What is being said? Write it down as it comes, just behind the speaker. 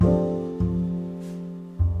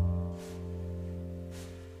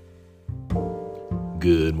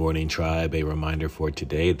Good morning, tribe. A reminder for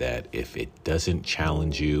today that if it doesn't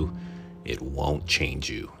challenge you, it won't change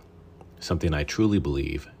you. Something I truly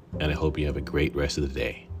believe, and I hope you have a great rest of the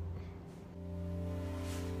day.